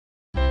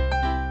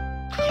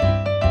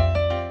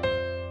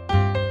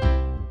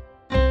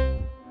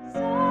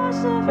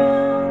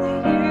around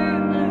the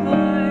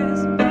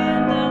universe, been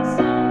down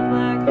some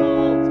black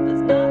holes, but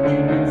there's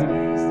nothing but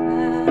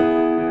spaceman.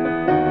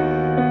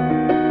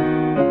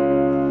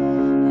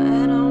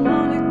 And I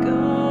wanna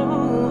go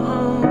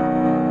home.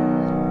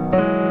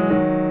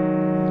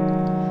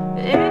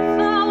 If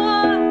I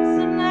was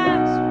an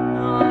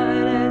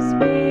astronaut, I'd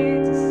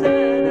speak to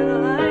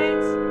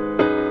satellites.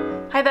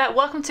 Hi there,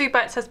 welcome to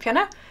Bitesize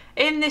Piano.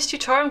 In this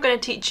tutorial I'm going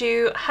to teach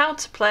you how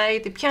to play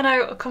the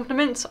piano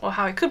accompaniment, or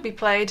how it could be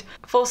played,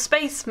 for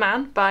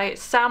Spaceman by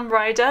Sam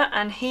Ryder,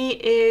 and he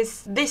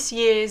is this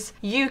year's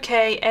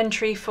UK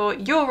entry for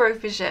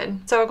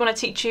Eurovision. So I'm going to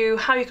teach you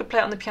how you could play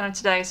it on the piano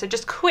today. So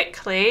just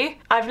quickly,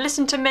 I've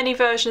listened to many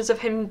versions of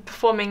him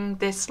performing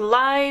this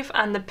live,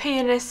 and the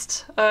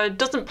pianist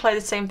doesn't play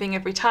the same thing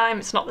every time.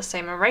 It's not the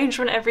same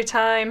arrangement every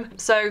time.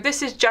 So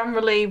this is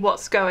generally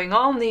what's going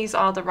on. These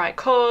are the right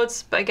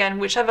chords, but again,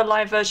 whichever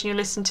live version you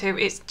listen to,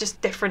 it's just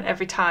different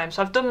every time.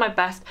 So I've done my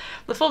best.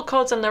 The full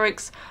chords and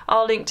lyrics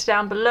are linked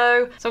down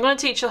below. So I'm going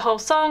to teach you the whole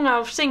song.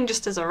 I'll sing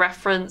just as a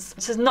reference.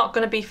 This is not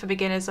going to be for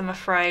beginners, I'm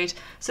afraid.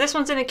 So this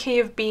one's in a key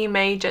of B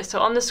major. So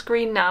on the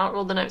screen now,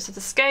 all the notes are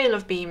the scale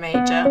of B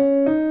major.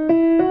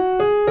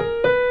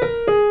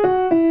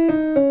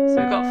 So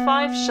we've got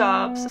 5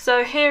 sharps.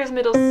 So here is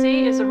middle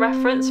C as a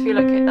reference if you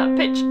locate that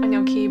pitch on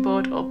your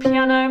keyboard or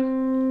piano.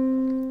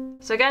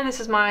 So again, this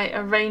is my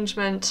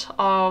arrangement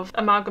of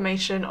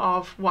amalgamation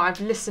of what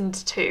I've listened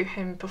to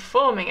him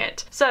performing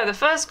it. So the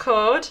first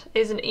chord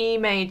is an E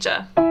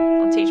major.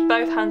 I'll teach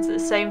both hands at the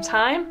same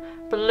time,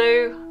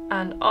 blue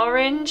and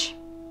orange.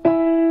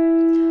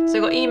 So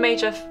we've got E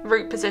major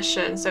root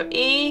position. So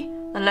E,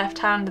 the left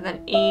hand, and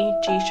then E,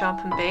 G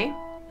sharp and B.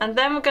 And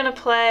then we're going to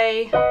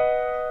play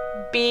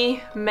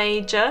B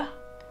major,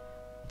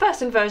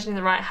 first inversion in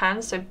the right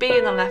hand, so B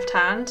in the left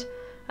hand,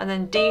 and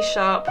then D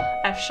sharp,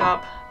 F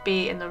sharp,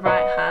 B in the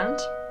right hand.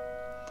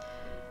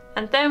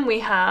 And then we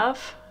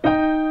have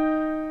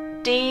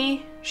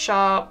D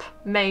sharp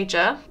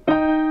major.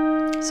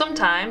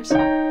 Sometimes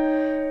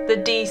the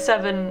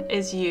D7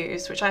 is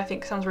used, which I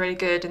think sounds really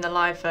good in the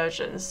live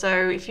version.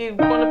 So if you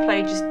want to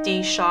play just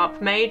D sharp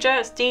major,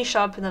 it's D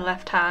sharp in the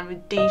left hand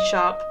with D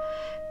sharp.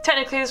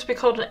 Technically this would be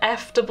called an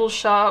F double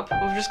sharp,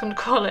 we're just going to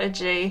call it a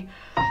G,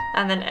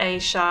 and then A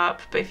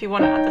sharp. But if you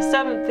want to add the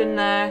 7th in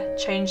there,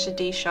 change the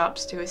D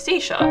sharps to a C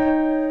sharp.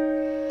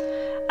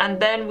 And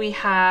then we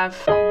have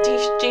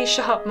G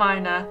sharp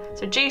minor,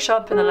 so G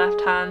sharp in the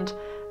left hand,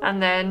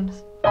 and then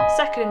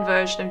second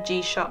inversion of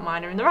G sharp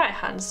minor in the right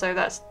hand. So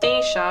that's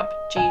D sharp,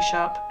 G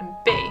sharp, and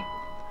B.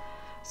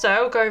 So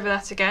I'll go over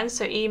that again.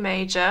 So E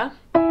major,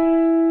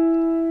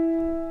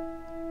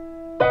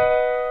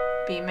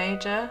 B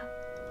major,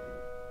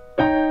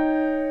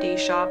 D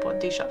sharp or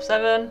D sharp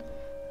 7,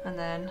 and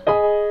then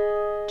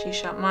G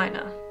sharp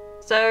minor.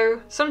 So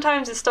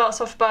sometimes it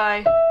starts off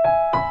by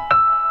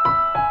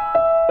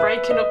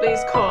breaking up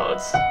these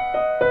chords. So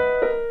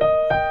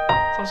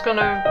I'm just going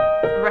to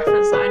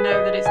reference that I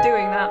know that it's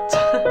doing that.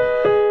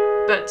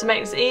 But to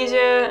make this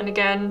easier, and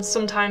again,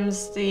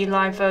 sometimes the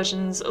live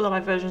versions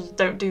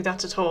don't do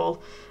that at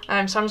all. So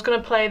I'm just going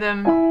to play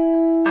them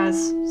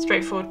as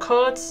straightforward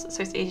chords,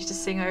 so it's easy to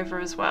sing over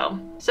as well.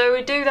 So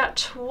we do that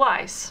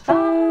twice. If I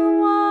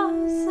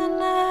was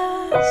an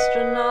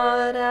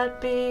astronaut, I'd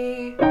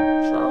be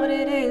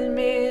floated in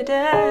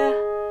midair,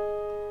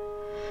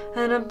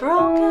 and a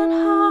broken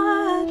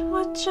heart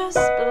would just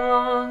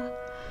belong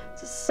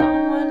to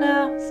someone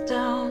else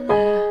down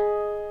there.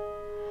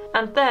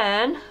 And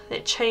then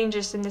it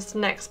changes in this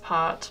next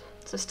part.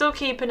 So still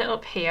keeping it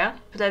up here,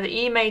 play the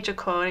E major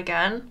chord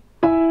again.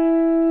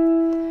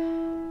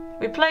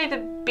 We play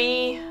the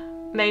B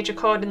major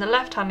chord in the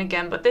left hand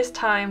again, but this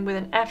time with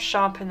an F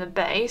sharp in the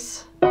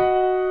bass,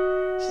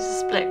 which is a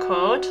split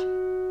chord.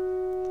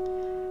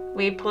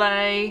 We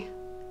play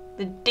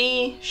the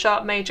D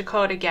sharp major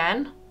chord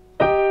again,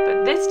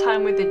 but this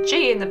time with the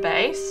G in the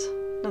bass,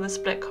 another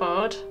split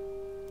chord,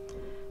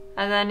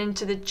 and then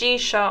into the G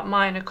sharp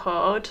minor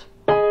chord,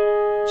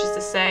 which is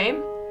the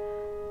same,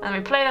 and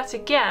we play that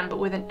again but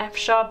with an F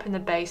sharp in the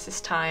bass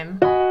this time.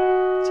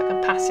 It's like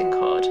a passing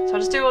chord. So I'll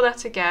just do all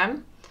that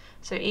again.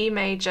 So E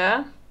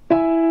major, B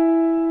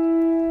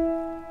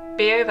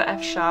over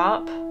F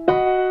sharp,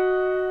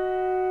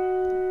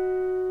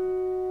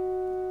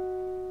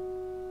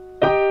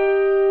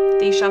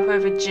 D sharp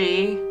over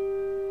G,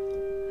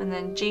 and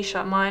then G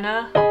sharp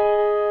minor,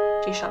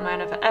 G sharp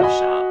minor over F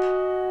sharp.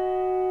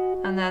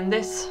 And then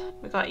this,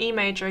 we've got E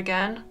major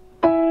again.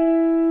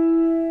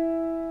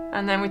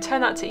 And then we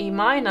turn that to E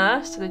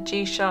minor, so the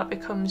G sharp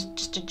becomes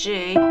just a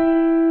G.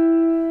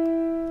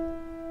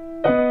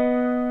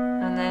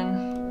 And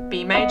then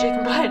B major, you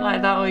can play it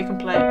like that, or you can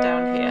play it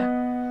down here.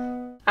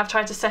 I've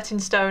tried to set in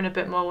stone a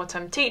bit more what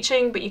I'm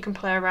teaching, but you can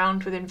play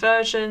around with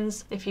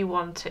inversions if you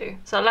want to.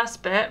 So the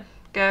last bit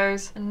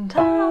goes, and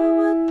I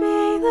would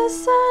be the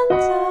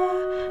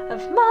center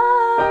of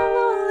my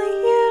lonely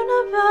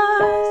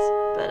universe,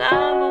 but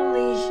I'm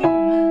only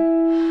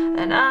human,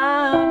 and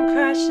I'm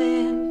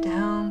crashing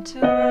down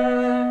to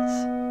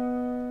earth.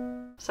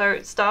 So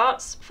it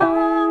starts, if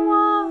I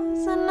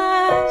was an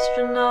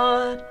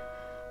astronaut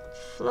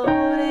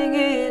floating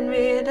in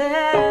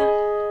midair,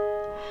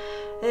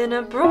 and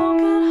a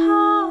broken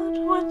heart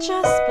would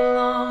just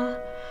belong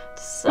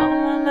to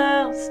someone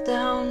else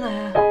down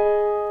there.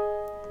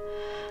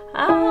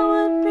 I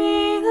would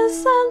be the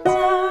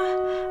center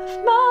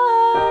of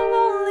my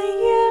lonely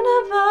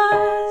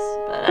universe,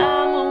 but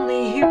I'm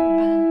only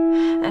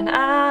human and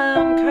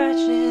I'm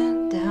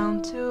crashing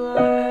down to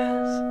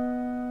earth.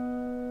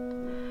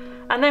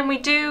 And then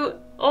we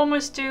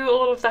almost do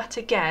all of that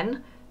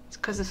again,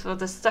 because it's for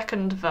the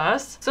second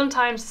verse.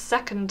 Sometimes the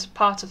second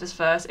part of this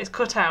verse is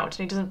cut out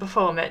and he doesn't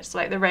perform it. It's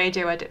like the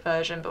radio edit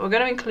version, but we're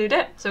going to include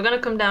it. So we're going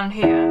to come down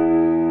here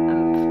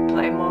and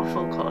play more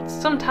full chords.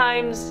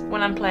 Sometimes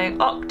when I'm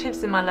playing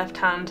octaves in my left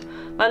hand,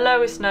 my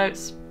lowest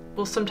notes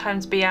will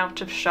sometimes be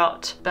out of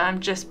shot, but I'm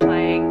just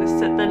playing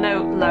the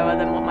note lower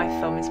than what my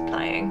thumb is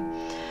playing.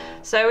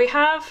 So we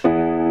have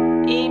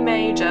E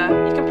major.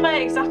 You can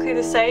play it exactly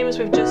the same as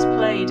we've just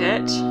played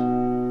it,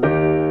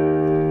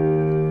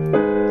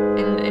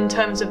 in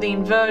terms of the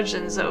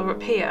inversions that are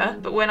up here,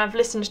 but when I've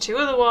listened to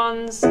other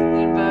ones, the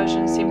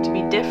inversions seem to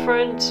be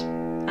different,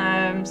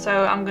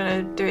 so I'm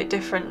going to do it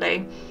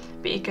differently,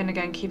 but you can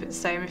again keep it the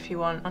same if you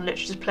want, and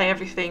literally just play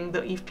everything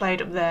that you've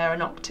played up there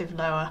an octave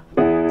lower.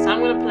 So I'm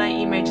going to play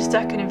E major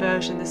second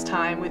inversion this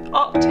time with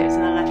octaves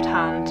in the left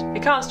hand. If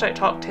you can't straight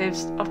to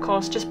octaves, of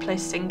course, just play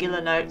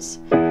singular notes.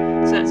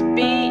 So it's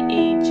B,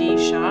 E, G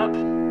sharp.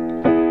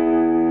 I'm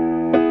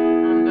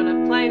going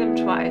to play them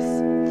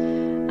twice.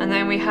 And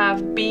then we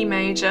have B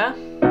major,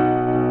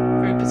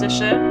 root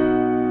position,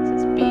 so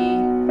it's B,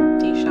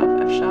 D sharp,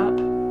 F sharp,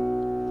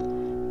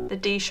 the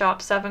D sharp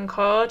 7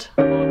 chord,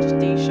 or just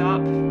D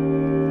sharp,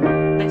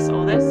 this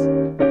or this,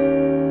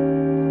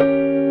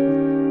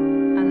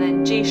 and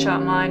then G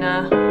sharp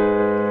minor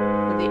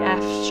with the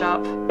F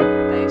sharp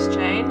bass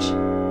change.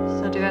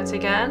 So I'll do that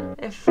again.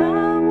 If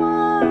I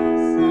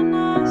was an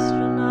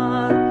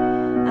astronaut,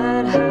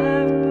 I'd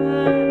have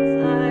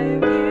bird's eye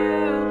view.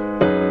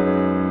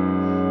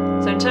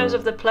 So in terms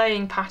of the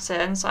playing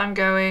patterns, I'm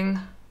going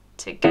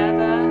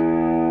together,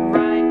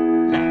 right,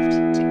 left,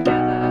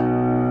 together,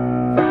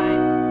 right,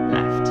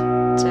 left,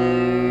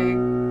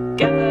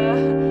 together,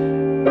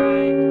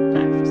 right,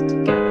 left,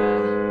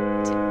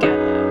 together,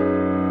 together.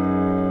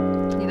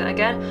 Do that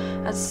again.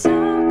 I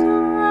circle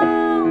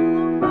around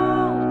the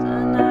world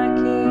and I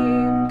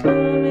keep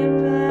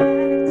coming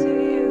back to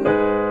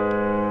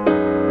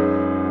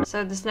you.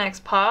 So this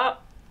next part,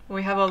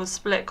 we have all the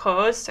split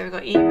chords. So we've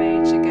got E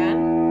major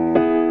again,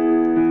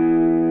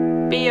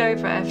 B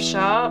over F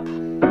sharp,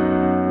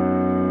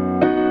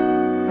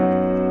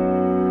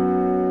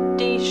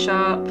 D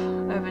sharp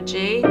over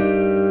G, G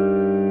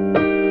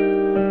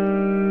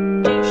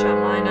sharp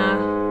minor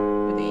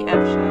with the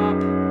F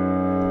sharp,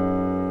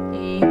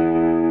 E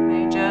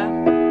major,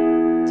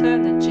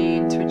 turn the G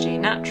into a G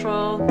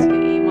natural to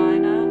get E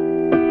minor,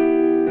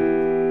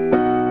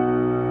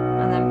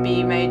 and then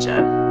B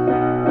major.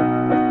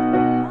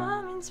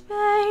 I'm in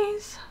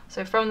space.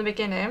 So from the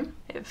beginning,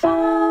 if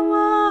I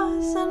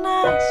was an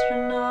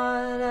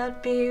astronaut,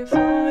 I'd be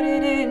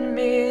floating in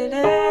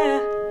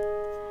midair,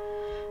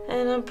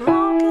 and a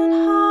broken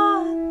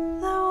heart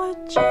that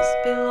would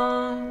just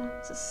belong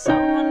to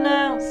someone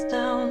else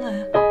down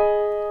there.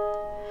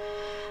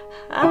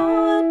 I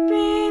would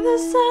be the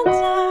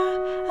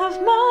center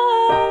of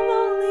my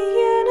lonely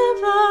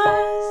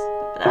universe,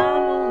 but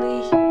I'm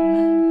only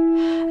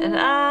human and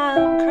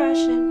I'm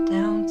crashing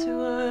down to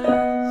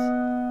earth.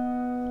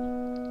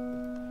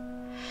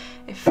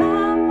 If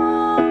I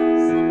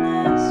was an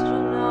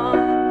astronaut,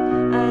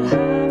 I'd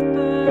have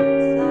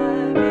bird's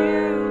eye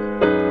view.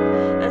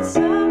 I'd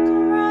circle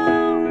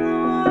around the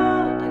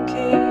world and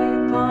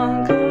keep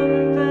on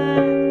coming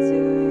back to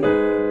you.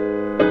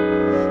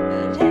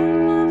 But in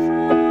my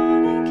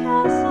floating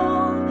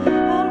castle,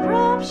 I'd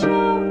rub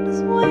shoulders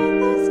with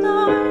the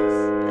stars.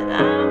 But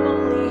I'm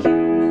only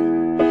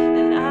human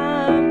and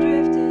I'm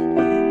drifting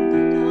in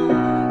the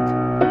dark.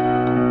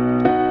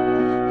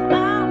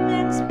 I'm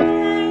in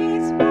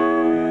space,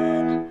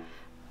 man.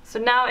 So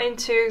now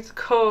into the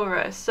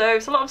chorus. So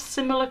it's a lot of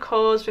similar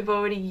chords we've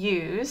already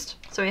used.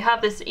 So we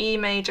have this E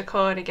major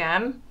chord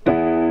again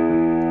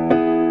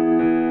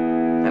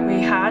that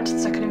we had,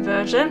 second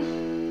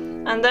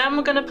inversion. And then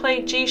we're going to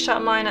play G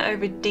sharp minor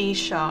over D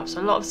sharp.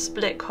 So a lot of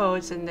split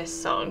chords in this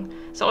song.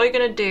 So all you're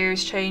going to do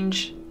is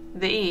change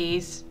the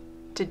E's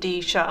to D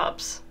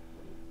sharps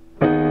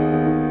twice.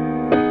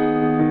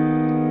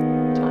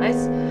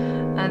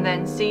 And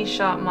then C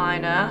sharp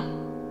minor,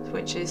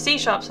 which is C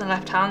sharp's in the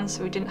left hand,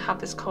 so we didn't have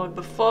this chord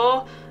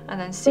before, and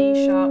then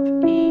C sharp,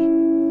 E,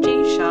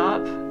 G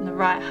sharp in the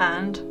right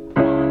hand,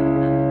 1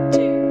 and 2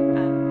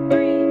 and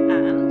 3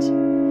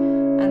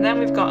 and then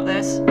we've got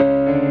this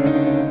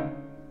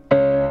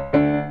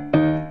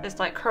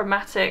like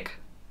chromatic,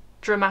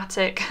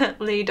 dramatic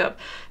lead up.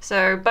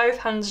 So both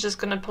hands are just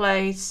going to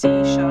play C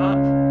sharp,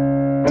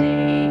 D,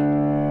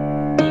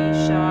 D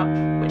sharp,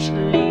 which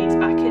leads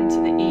back into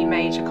the E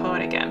major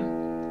chord again.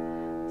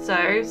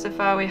 So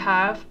far we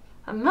have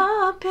I'm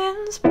up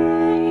in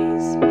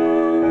space,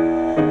 man.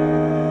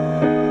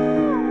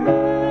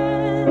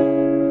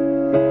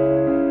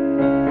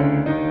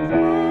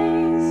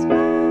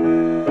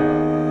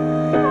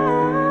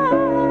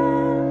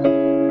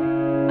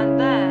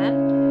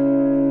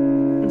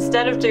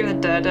 instead of doing the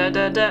da da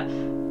da da,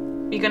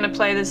 you're going to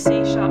play the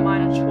C sharp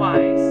minor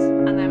twice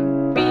and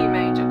then B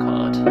major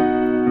chord.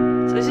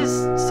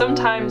 So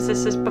sometimes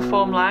this is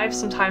performed live,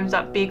 sometimes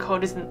that B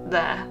chord isn't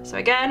there. So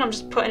again, I'm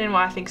just putting in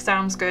what I think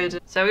sounds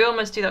good. So we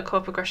almost do that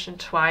chord progression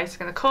twice.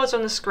 Again, the chords are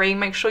on the screen,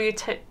 make sure you're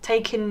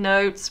taking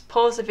notes,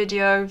 pause the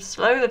video,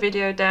 slow the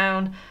video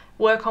down,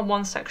 work on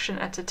one section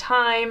at a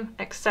time,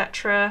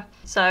 etc.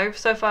 So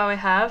far we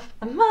have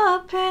I'm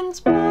up in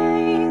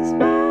space,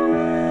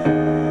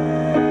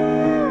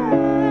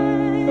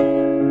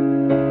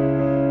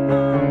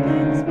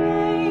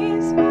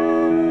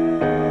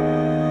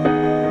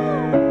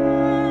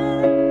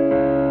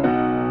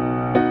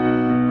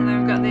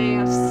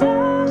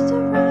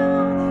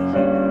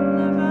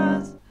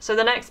 so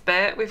the next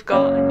bit, we've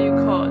got a new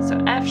chord. So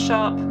F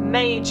sharp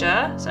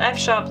major, so F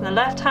sharp in the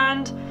left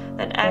hand,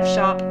 then F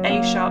sharp,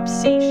 A sharp,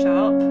 C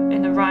sharp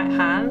in the right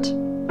hand.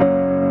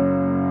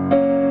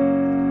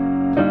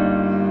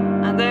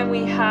 And then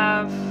we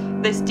have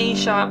this D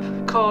sharp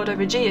chord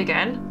over G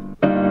again.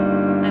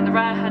 And in the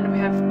right hand we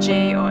have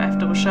G or F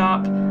double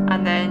sharp,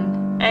 and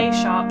then A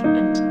sharp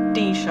and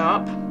D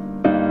sharp.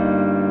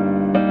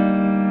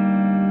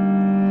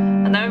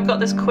 And then we've got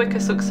this quicker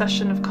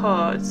succession of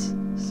chords.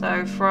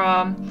 So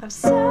from I've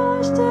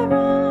searched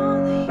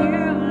around the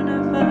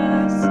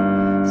universe.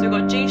 So we've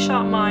got G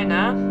sharp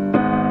minor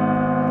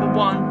for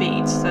one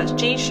beat. So it's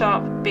G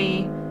sharp,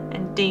 B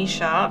and D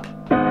sharp.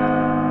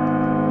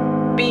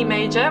 B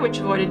major, which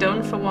we've already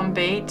done for one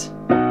beat.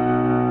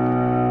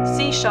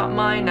 C sharp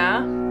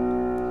minor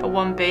for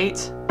one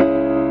beat.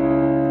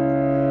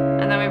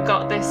 And then we've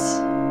got this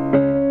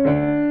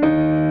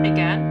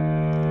again.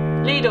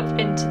 Lead up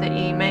into the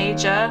E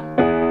major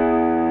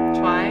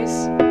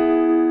twice.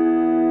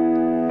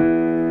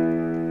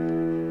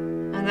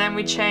 And then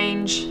we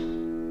change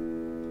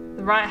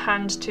the right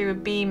hand to a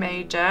B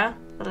major,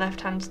 the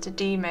left hand to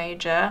D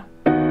major.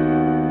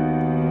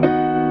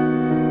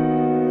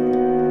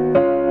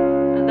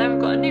 And then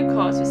we've got a new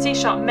chord, so C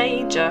sharp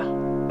major.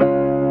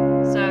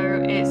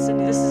 So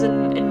this is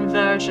an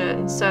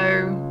inversion.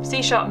 So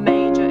C sharp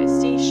major is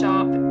C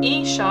sharp,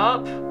 E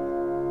sharp.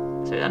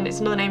 So, and it's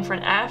another name for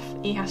an F.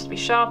 E has to be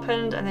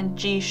sharpened, and then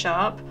G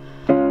sharp.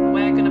 But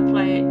we're going to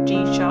play it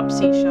G sharp,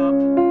 C sharp,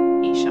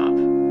 E sharp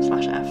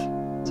 / F.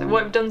 So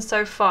what we've done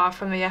so far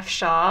from the F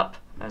sharp,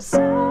 I've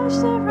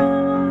searched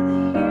around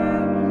the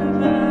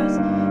universe,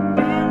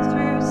 been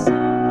through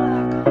some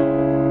black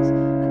holes,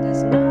 and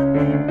there's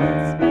nothing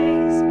but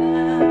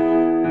spacemen.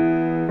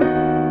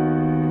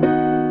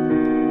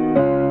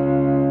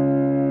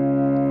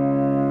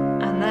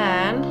 And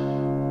then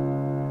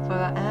for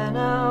that, and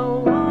I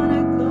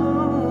wanna go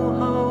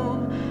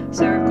home.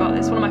 So we've got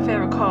this, one of my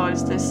favourite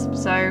chords.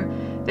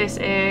 This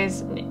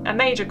is a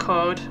major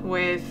chord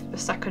with the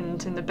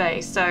second in the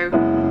bass. So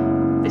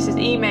this is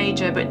E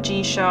major, but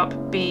G sharp,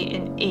 B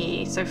and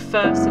E. So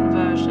first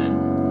inversion.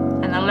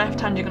 And the left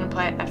hand you're going to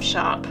play F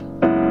sharp.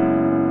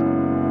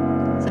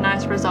 It's a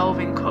nice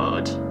resolving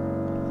chord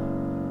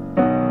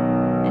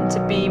into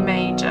B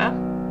major.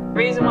 The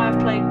reason why I've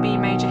played B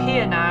major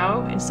here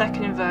now in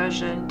second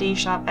inversion, D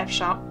sharp, F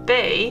sharp,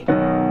 B,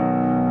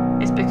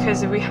 is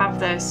because we have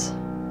this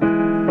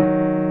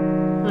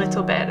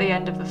little bit at the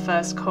end of the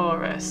first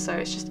chorus. So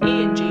it's just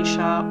E and G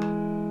sharp,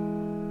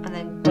 and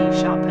then D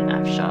sharp and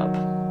F sharp.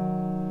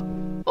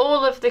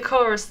 All of the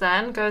chorus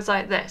then goes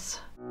like this.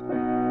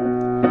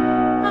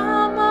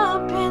 I'm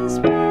up in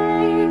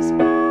space,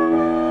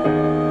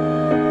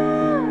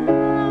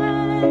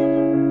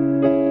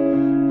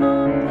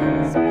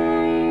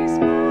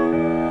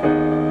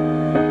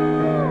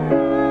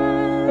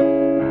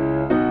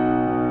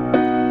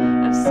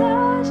 I've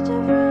searched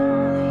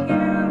around the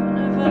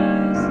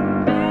universe,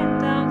 been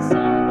down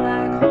some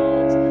black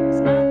holes, there's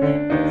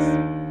nothing but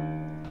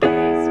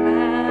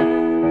spaceman.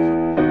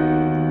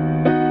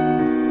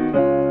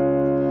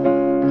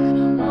 And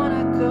I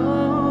wanna go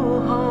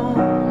home.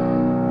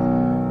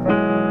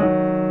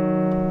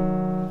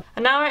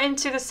 And now we're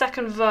into the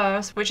second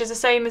verse, which is the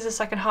same as the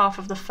second half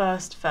of the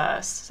first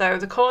verse. So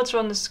the chords are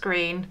on the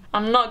screen.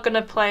 I'm not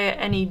gonna play it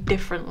any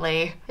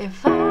differently.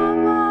 If I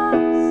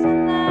was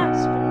an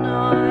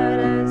astronaut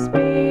and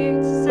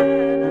speak to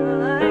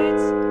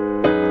satellites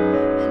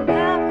and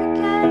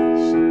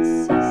navigation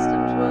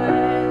systems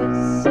would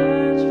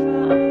search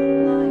for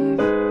life,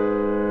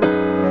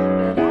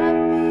 but I'd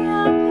be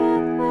up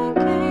here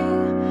thinking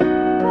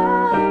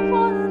about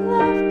what I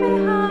left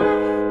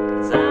behind,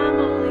 'cause I'm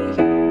only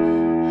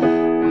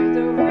human with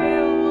the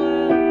real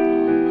world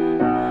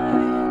on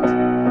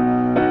my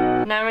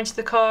mind. Now into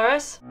the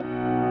chorus.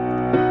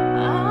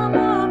 I'm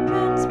up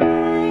in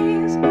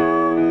space, up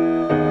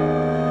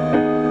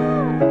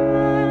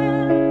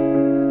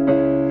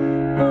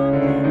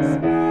in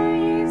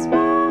space,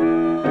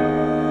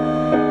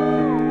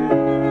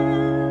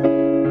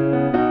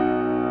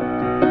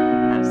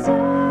 I've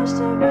searched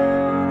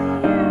around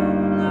the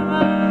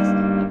universe,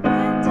 I've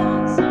been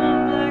down some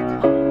black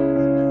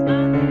holes, there's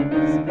nothing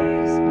but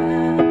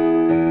spacemen.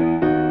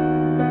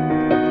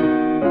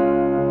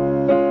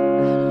 And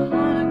I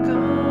wanna go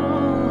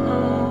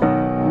home.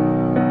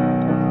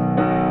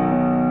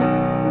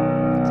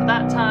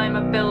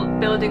 time of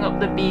building up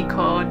the B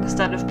chord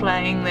instead of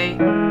playing the...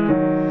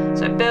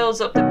 So it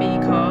builds up the B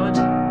chord.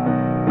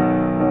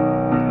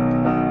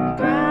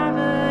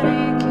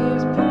 Gravity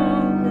keeps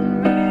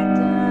pulling me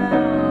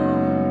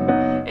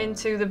down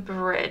into the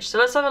bridge. So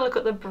let's have a look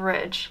at the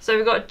bridge. So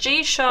we've got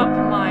G sharp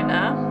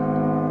minor,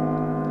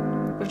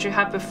 which we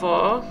had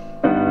before.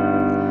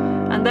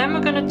 And then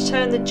we're going to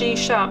turn the G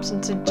sharps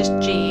into just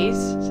Gs.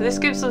 So this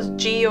gives us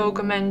G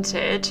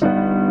augmented.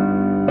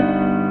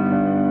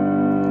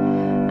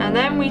 And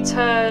then we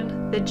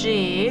turn the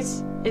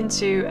Gs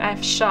into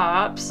F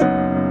sharps,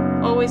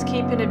 always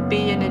keeping a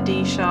B and a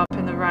D sharp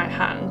in the right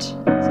hand.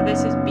 So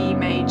this is B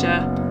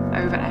major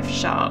over F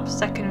sharp,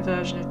 second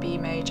version of B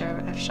major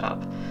over F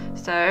sharp.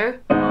 So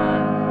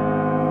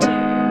 1, 2,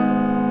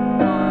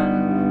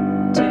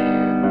 1, 2,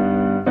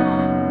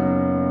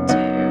 1, 2.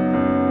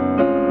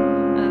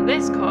 And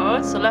this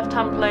chord, so left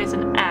hand plays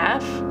an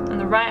F, and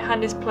the right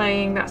hand is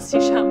playing that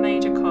C sharp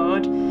major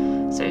chord.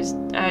 So it's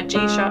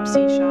G sharp,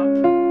 C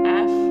sharp,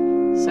 F.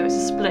 So it's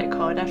a split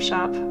chord, F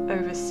sharp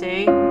over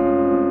C.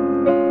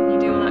 You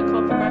do all that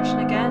chord progression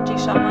again, G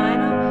sharp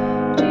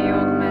minor, G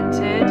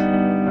augmented,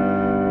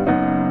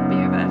 B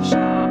over F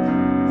sharp,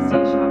 C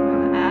sharp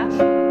over F.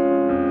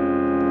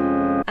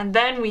 And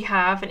then we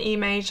have an E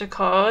major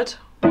chord,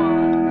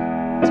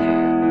 1,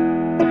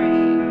 2,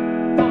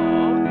 3,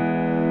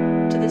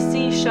 4, to the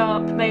C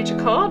sharp major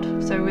chord,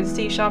 so with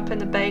C sharp in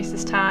the bass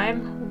this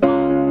time.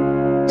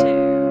 1, 2,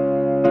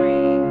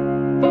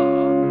 3,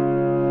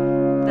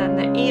 4. Then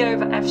the E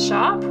over F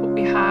sharp, what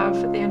we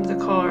have at the end of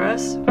the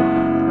chorus. 1,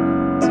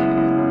 2,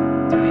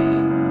 3,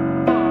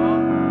 4.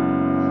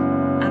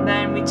 And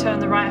then we turn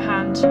the right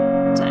hand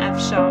to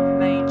F sharp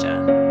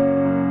major.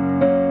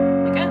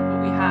 Again,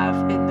 what we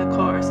have in the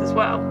chorus as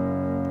well.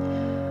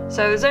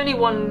 So there's only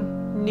one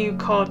new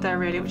chord there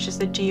really, which is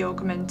the G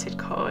augmented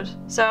chord.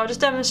 So I'll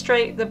just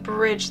demonstrate the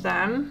bridge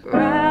then.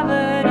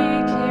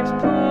 Gravity keeps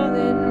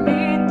pulling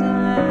me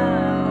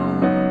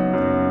down.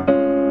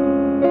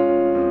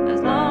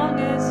 As long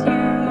as you're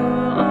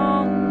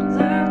on the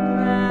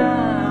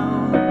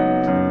ground,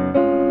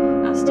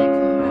 I'll stick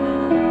around.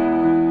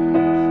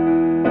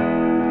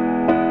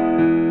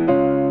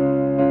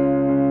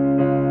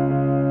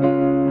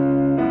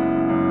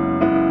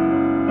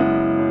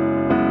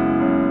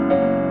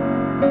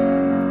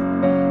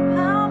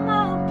 I'm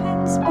up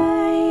in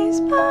space,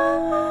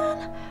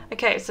 man.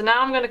 Okay, so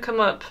now I'm going to come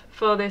up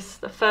for the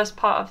first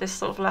part of this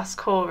sort of last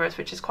chorus,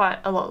 which is quite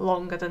a lot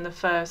longer than the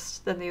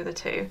other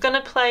two. I'm going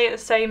to play it the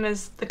same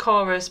as the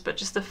chorus, but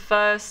just the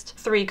first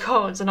 3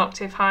 chords an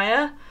octave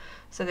higher.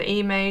 So the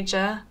E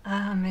major,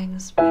 I'm in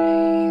space,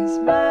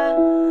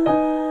 man.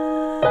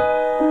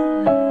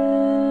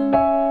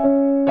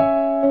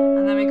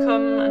 And then we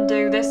come and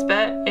do this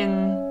bit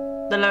in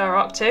the lower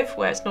octave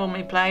where it's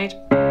normally played.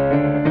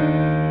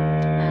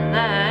 And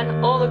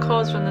then all the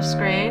chords from the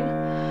screen.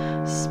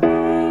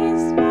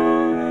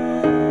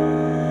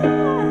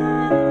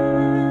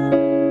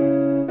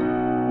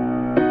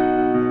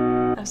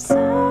 I've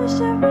searched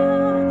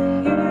around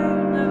the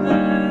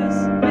universe,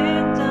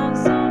 been down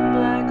some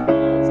black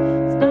holes,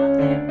 it's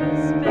nothing but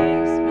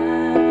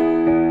spaceman.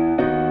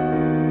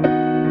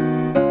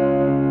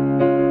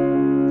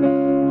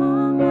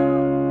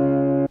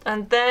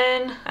 And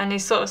then, and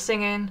he's sort of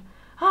singing,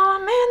 oh,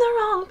 I'm in the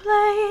wrong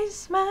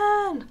place,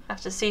 man,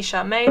 after C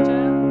sharp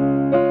major.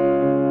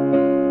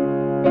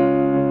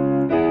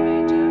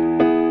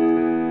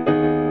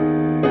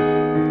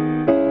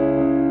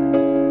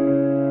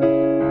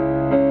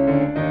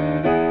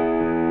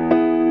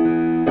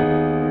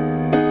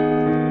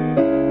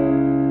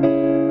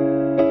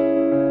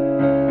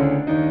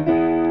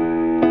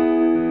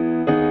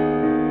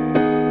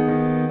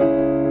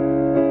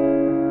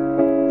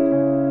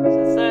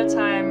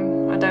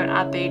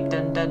 The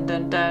dun dun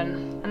dun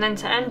dun. And then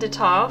to end it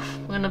off,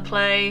 I'm going to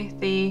play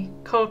the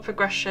chord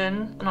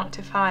progression an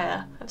octave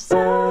higher. I've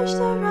searched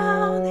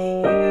around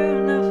the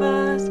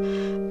universe,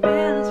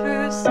 been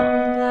through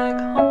some black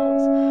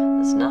holes,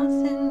 there's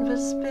nothing but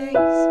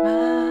space,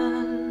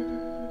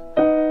 man.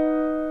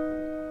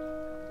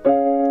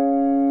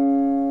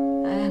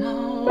 And I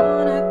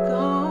wanna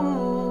go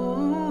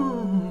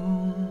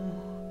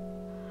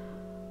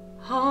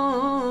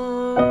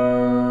home.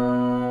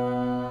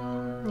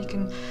 You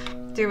can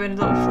do a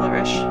little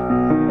flourish.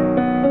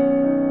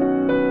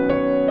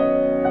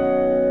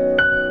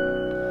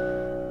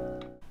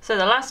 So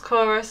the last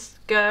chorus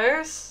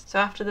goes, so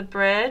after the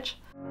bridge.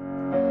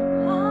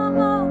 I'm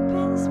up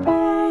in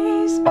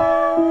space,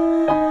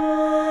 man.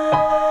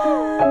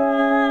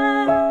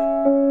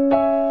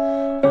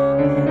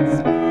 I'm in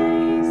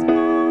space,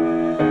 man.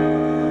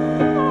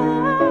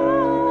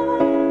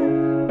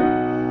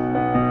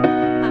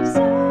 I've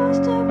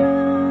searched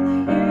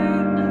around the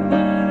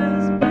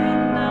universe,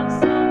 been down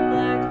some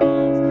black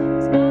holes,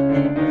 there's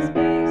nothing but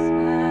space,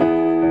 man.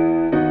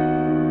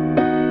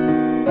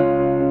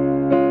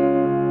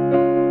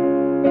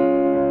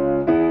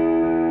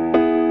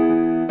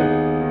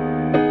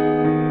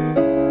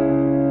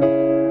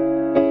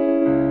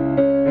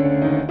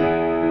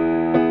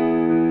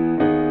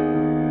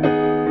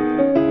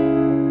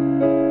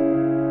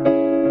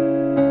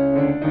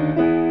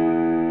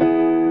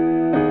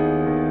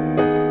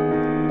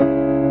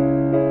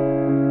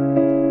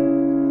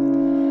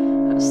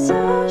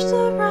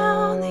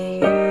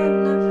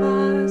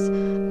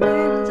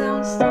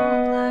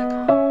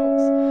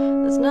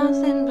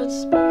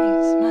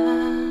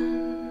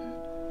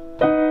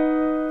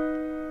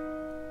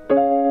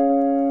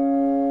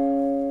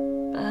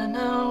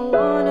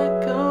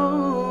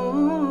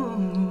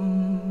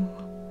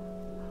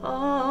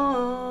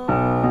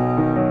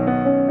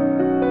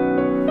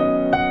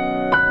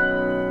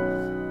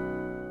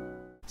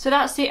 So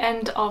that's the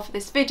end of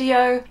this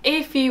video.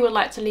 If you would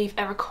like to leave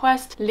a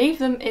request, leave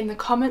them in the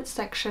comments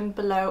section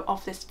below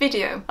of this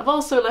video. I've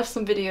also left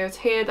some videos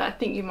here that I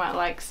think you might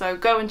like, so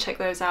go and check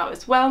those out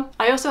as well.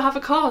 I also have a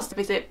course.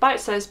 Visit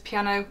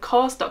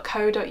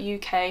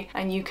bitesizepianocourse.co.uk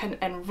and you can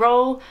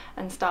enroll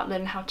and start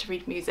learning how to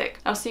read music.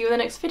 I'll see you in the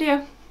next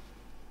video.